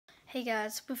Hey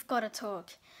guys, we've got to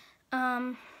talk.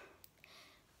 Over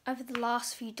the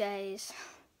last few days,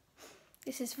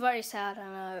 this is very sad, I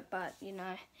know, but you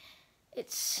know,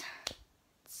 it's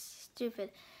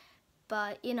stupid.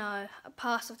 But you know, I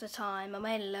passed of the time, I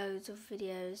made loads of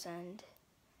videos and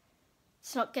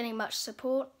it's not getting much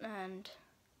support, and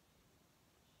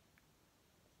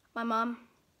my mum,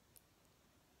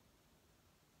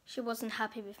 she wasn't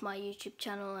happy with my YouTube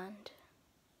channel and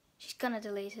she's gonna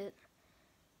delete it.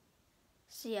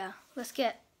 So yeah, let's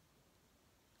get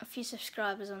a few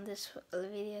subscribers on this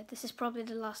video. This is probably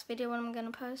the last video I'm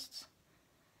gonna post.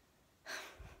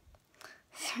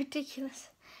 It's ridiculous.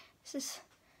 This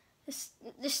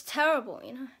is terrible,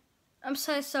 you know. I'm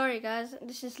so sorry guys.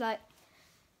 This is like,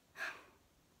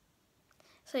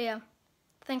 so yeah,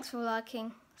 thanks for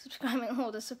liking, subscribing,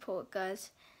 all the support guys.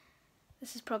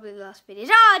 This is probably the last video.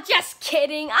 Ah, just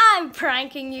kidding. I'm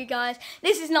pranking you guys.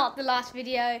 This is not the last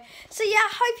video. So yeah, I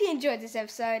hope you enjoyed this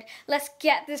episode. Let's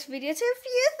get this video to a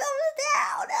few thumbs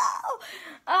down.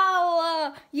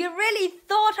 Oh, you really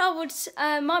thought I would,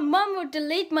 my mum would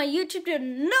delete my YouTube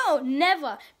channel? No,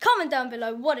 never. Comment down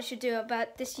below what I should do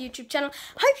about this YouTube channel.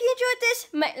 Hope you enjoyed this.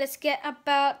 Mate, let's get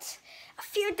about a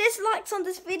few dislikes on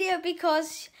this video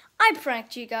because I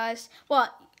pranked you guys.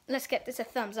 Well, let's get this a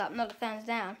thumbs up, not a thumbs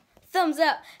down. Thumbs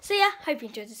up. So yeah, hope you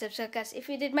enjoyed this episode, guys. If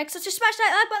you did, make such a smash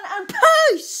that like button and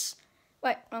peace.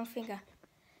 Wait, wrong finger.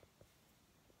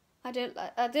 I do it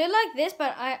like this,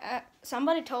 but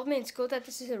somebody told me in school that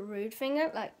this is a rude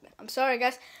finger. Like, I'm sorry,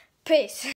 guys. Peace.